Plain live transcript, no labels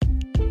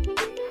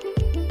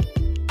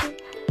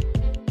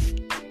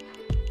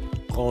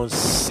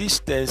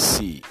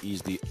Consistency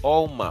is the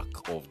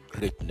hallmark of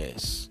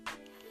greatness.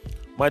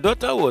 My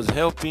daughter was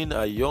helping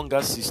her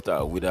younger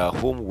sister with her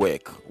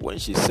homework when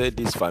she said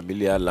these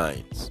familiar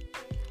lines: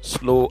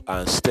 "Slow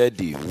and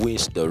steady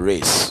wins the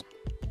race."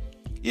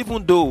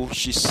 Even though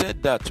she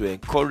said that to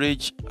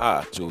encourage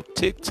her to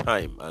take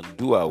time and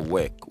do her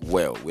work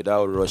well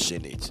without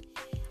rushing it,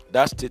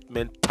 that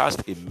statement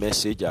passed a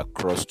message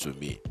across to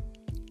me.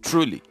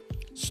 Truly,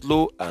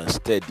 slow and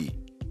steady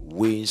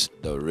wins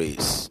the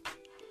race.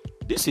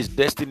 This is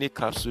Destiny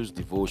Capsules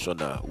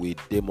Devotional with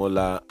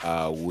Demola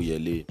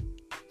Awuyele.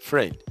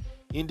 Friend,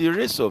 in the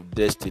race of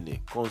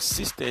destiny,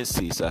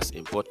 consistency is as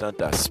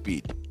important as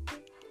speed.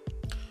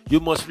 You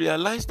must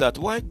realize that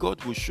while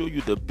God will show you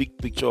the big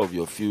picture of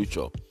your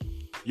future,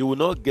 you will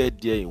not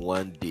get there in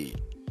one day.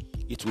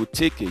 It will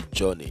take a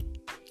journey.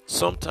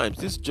 Sometimes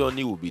this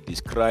journey will be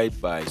described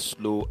by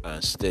slow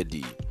and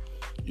steady.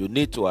 You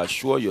need to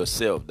assure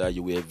yourself that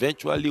you will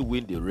eventually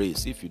win the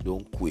race if you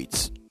don't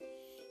quit.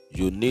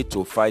 You need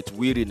to fight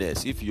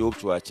weariness if you hope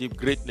to achieve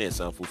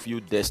greatness and fulfill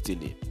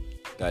destiny.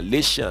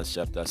 Galatians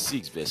chapter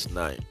 6 verse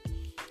 9.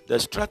 The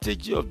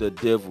strategy of the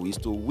devil is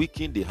to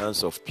weaken the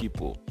hands of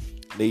people.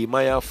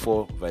 Nehemiah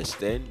 4 verse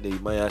 10,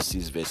 Nehemiah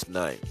 6 verse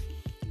 9.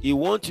 He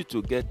wants you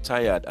to get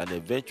tired and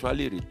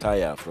eventually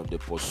retire from the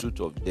pursuit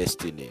of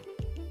destiny.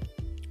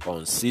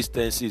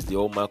 Consistency is the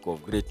hallmark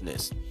of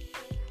greatness.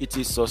 It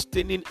is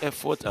sustaining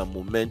effort and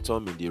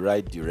momentum in the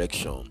right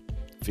direction.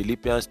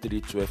 Philippians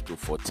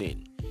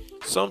 3:12-14.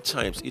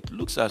 Sometimes it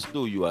looks as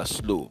though you are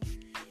slow.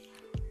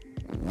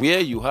 Where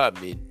you are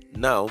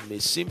now may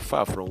seem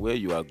far from where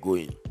you are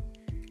going.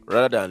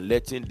 Rather than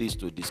letting this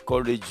to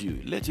discourage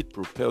you, let it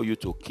propel you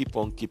to keep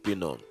on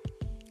keeping on.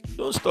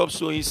 Don't stop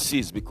sowing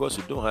seeds because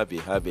you don't have a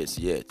harvest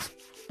yet.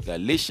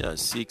 Galatians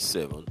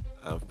 6:7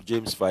 and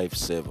James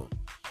 5:7.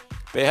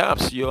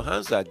 Perhaps your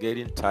hands are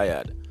getting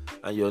tired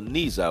and your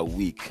knees are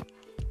weak.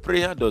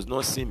 Prayer does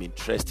not seem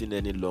interesting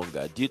any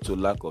longer due to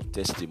lack of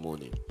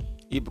testimony.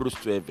 Hebrews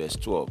 12 verse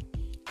 12.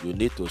 You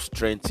need to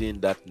strengthen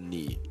that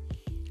knee.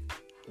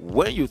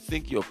 When you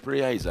think your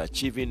prayer is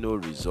achieving no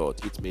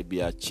result, it may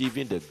be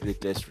achieving the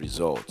greatest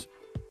result.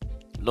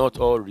 Not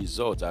all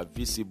results are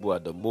visible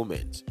at the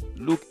moment.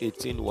 Luke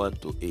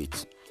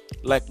 18:1-8.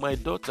 Like my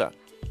daughter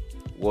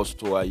was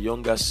to her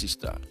younger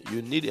sister,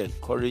 you need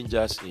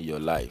encouragers in your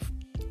life.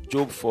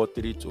 Job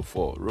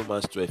 4:3-4,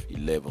 Romans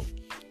 12:11.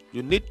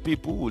 You need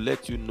people who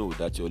let you know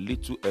that your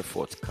little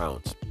effort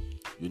counts.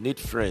 You need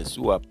friends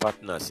who are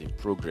partners in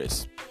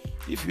progress.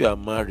 If you are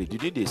married, you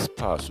need a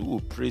spouse who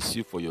will praise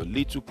you for your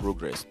little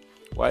progress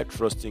while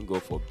trusting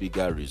God for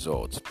bigger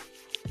results.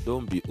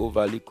 Don't be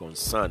overly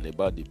concerned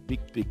about the big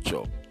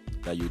picture,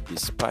 that you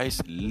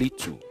despise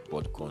little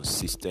but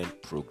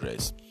consistent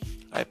progress.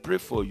 I pray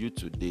for you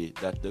today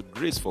that the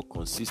grace for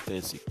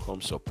consistency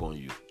comes upon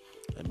you,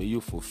 and may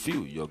you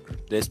fulfill your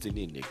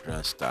destiny in a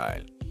grand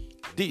style.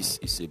 This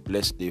is a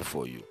blessed day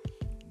for you.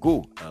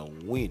 Go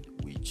and win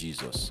with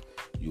Jesus.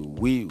 You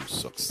will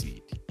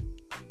succeed.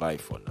 Bye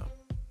for now.